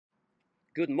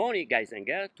Good morning, guys and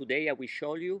girls. Today I will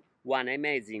show you one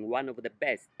of the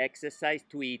best exercise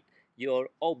to hit your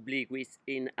obliques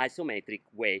in isometric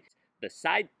way. The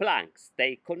side plank.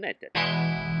 Stay connected.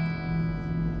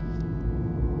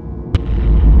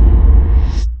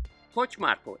 Coach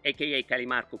Marco, aka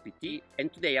CaliMarco PT,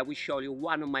 and today I will show you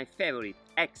one of my favorite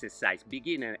exercise,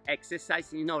 beginner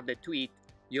exercise, in order to hit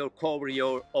cover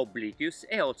your obliques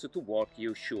and also to work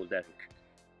your shoulder.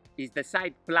 Is the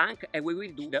side plank, and we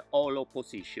will do the hollow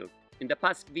position. In the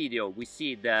past video we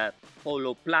see the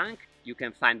hollow plank, you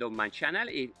can find on my channel,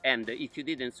 and if you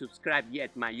didn't subscribe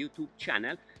yet my YouTube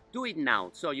channel, do it now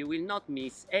so you will not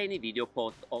miss any video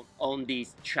post on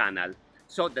this channel.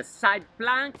 So the side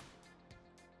plank,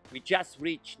 we just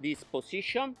reach this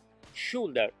position,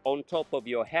 shoulder on top of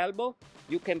your elbow.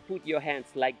 You can put your hands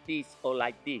like this or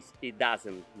like this, it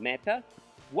doesn't matter.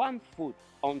 One foot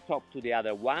on top to the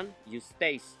other one, you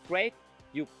stay straight,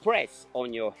 you press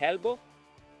on your elbow,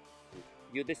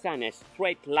 you design a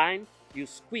straight line, you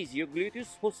squeeze your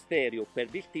gluteus posterior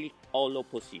pelvic tilt, hollow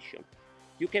position.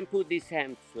 You can put these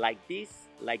hands like this,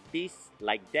 like this,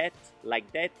 like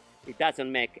that, it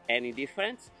doesn't make any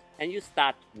difference, and you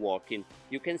start working.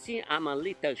 You can see I'm a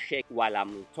little shake while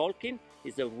I'm talking.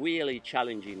 It's a really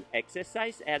challenging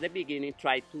exercise. At the beginning,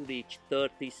 try to reach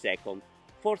 30 seconds.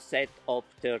 4 sets of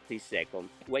 30 seconds.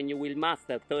 When you will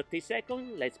master 30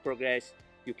 seconds, let's progress.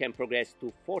 You can progress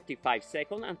to 45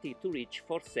 seconds until to reach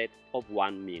 4 sets of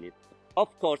 1 minute.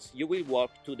 Of course, you will work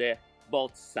to the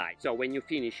both sides. So when you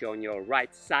finish on your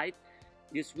right side,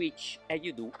 you switch and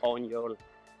you do on your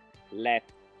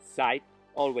left side,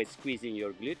 always squeezing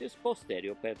your gluteus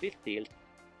posterior pelvic tilt,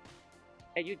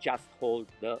 and you just hold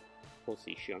the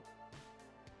position.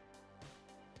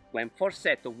 When 4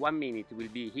 sets of 1 minute will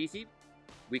be easy,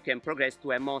 we can progress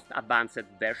to a most advanced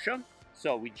version.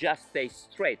 So we just stay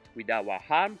straight with our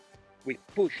arm, we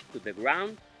push to the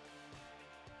ground,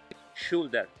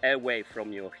 shoulder away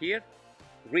from your ear,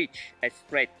 reach a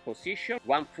straight position,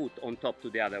 one foot on top to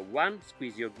the other one,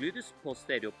 squeeze your gluteus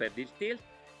posterior pelvic tilt,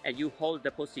 and you hold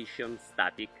the position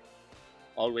static.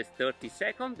 Always 30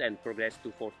 seconds, then progress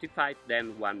to 45,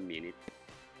 then 1 minute.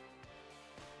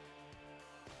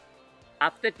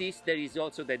 After this, there is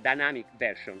also the dynamic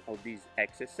version of this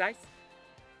exercise.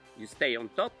 You stay on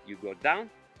top, you go down,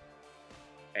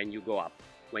 and you go up.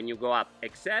 When you go up,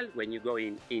 exhale. When you go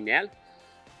in, inhale.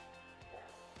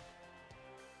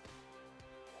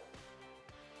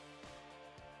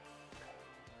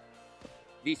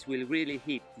 This will really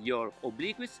hit your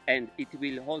obliques, and it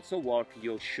will also work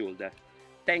your shoulder.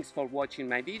 Thanks for watching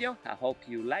my video. I hope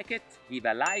you like it. Give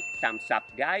a like, thumbs up,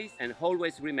 guys, and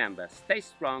always remember, stay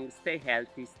strong, stay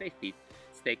healthy, stay fit,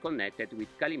 stay connected with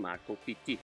CaliMarco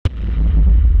PT.